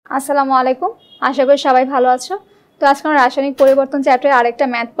আসসালামু আলাইকুম, আশা করি সবাই ভালো আছো। তো আজকে আমরা রাসায়নিক পরিবর্তন চ্যাপ্টারে আরেকটা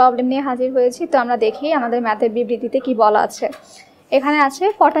ম্যাথ প্রবলেম নিয়ে হাজির হয়েছি। তো আমরা দেখি আমাদের ম্যাথের বিবৃতিতে কি বলা আছে। এখানে আছে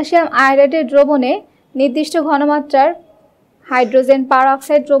পটাশিয়াম আয়োডাইডের দ্রবণে নির্দিষ্ট ঘনমাত্রার হাইড্রোজেন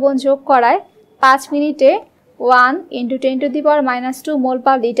পারঅক্সাইড দ্রবণ যোগ করায় 5 মিনিটে 1 × 10⁻² মোল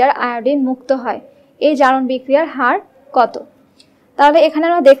পার লিটার আয়োডিন মুক্ত হয়। এই জারণ বিক্রিয়ার হার কত? তাহলে এখানে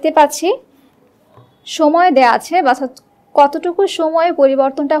আমরা দেখতে পাচ্ছি সময় দেয়া আছে, বা কতটুকু সময়ে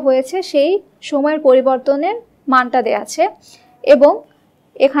পরিবর্তনটা হয়েছে সেই সময়ের পরিবর্তনের মানটা দেয়া আছে, এবং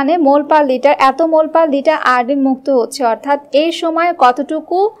এখানে মোল পার লিটার, এত মোল পার লিটার আয়োডিন মুক্ত হচ্ছে, অর্থাৎ এই সময়ে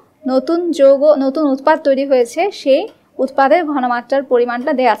কতটুকু নতুন যৌগ, নতুন উৎপাদ তৈরি হয়েছে সেই উৎপাদের ঘনমাত্রার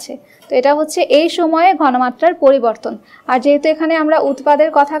পরিমাণটা দেয়া আছে। তো এটা হচ্ছে এই সময়ে ঘনমাত্রার পরিবর্তন। আর যেহেতু এখানে আমরা উৎপাদের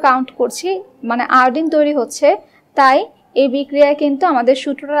কথা কাউন্ট করছি, মানে আয়োডিন তৈরি হচ্ছে, তাই এই বিক্রিয়ায় কিন্তু আমাদের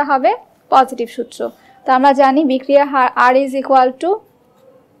সূত্রটা হবে পজিটিভ সূত্র। তো আমরা জানি বিক্রিয়া হার R =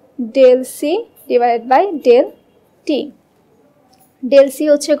 ΔC / ΔT। ΔC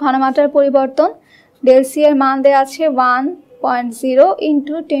হচ্ছে ঘনমাত্রার পরিবর্তন। ΔC এর মান দেওয়া আছে 1.0 ×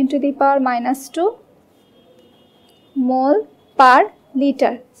 10⁻² মোল পার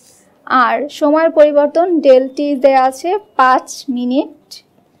লিটার। আর সময়ের পরিবর্তন ΔT দেওয়া আছে 5 মিনিট।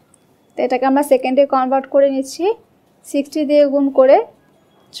 তো এটাকে আমরা সেকেন্ডে কনভার্ট করে নিচ্ছি, 60 দিয়ে গুণ করে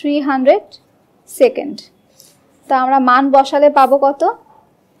 300 সেকেন্ড। তা আমরা মান বসালে পাবো কত?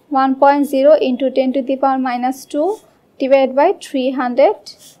 1.0 × 10⁻² / 300।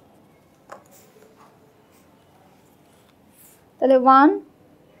 তাহলে 1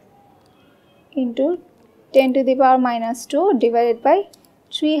 × 10⁻² /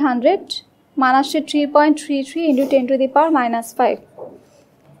 300, মান আসছে 3.33 × 10⁻5।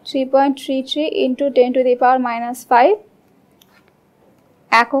 3.33 × 10⁻5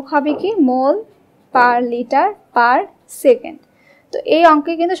 একক হবে কি? মোল পার লিটার পার সেকেন্ড। তো এই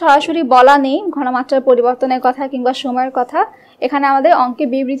অঙ্কে কিন্তু সরাসরি বলা নেই ঘনমাত্রার পরিবর্তনের কথা কিংবা সময়ের কথা। এখানে আমাদের অঙ্কে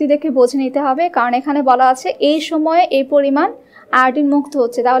বিবৃতি দেখে বুঝে নিতে হবে, কারণ এখানে বলা আছে এই সময়ে এই পরিমাণ আয়োডিন মুক্ত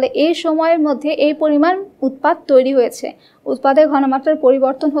হচ্ছে। তাহলে এই সময়ের মধ্যে এই পরিমাণ উৎপাদ তৈরি হয়েছে। উৎপাদের ঘনমাত্রার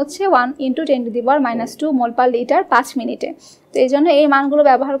পরিবর্তন হচ্ছে 1 × 10⁻² মোল পার লিটার 5 মিনিটে। তো এই জন্য এই মানগুলো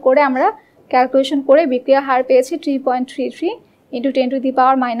ব্যবহার করে আমরা ক্যালকুলেশন করে বিক্রিয়া হার পেয়েছি 3.33 ×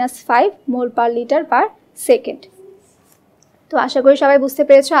 10⁻5 মোল পার লিটার পার সেকেন্ড। তো আশা করি সবাই বুঝতে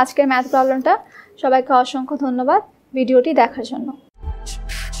পেরেছো আজকের ম্যাথ প্রবলেমটা। সবাইকে অসংখ্য ধন্যবাদ ভিডিওটি দেখার জন্য।